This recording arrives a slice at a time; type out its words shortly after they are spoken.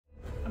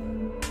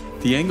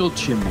The angled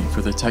chimney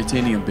for the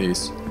titanium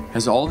base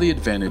has all the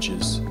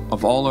advantages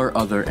of all our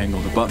other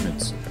angled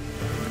abutments,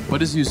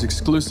 but is used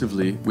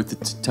exclusively with the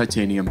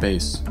titanium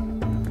base.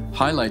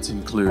 Highlights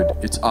include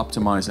its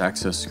optimized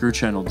access screw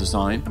channel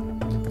design,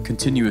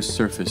 continuous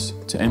surface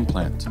to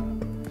implant.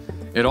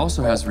 It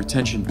also has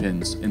retention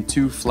pins and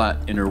two flat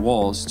inner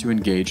walls to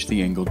engage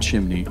the angled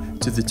chimney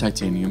to the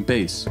titanium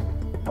base.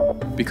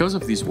 Because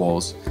of these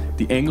walls,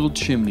 the angled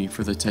chimney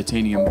for the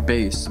titanium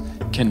base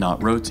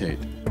cannot rotate.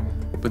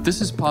 But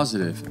this is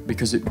positive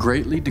because it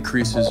greatly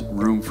decreases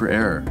room for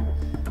error.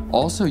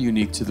 Also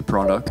unique to the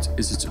product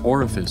is its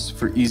orifice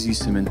for easy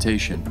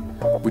cementation,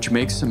 which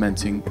makes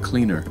cementing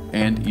cleaner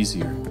and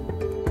easier.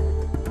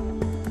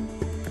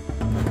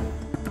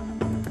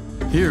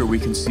 Here we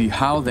can see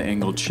how the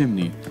angled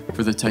chimney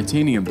for the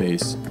titanium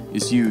base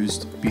is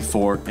used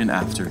before and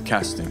after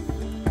casting.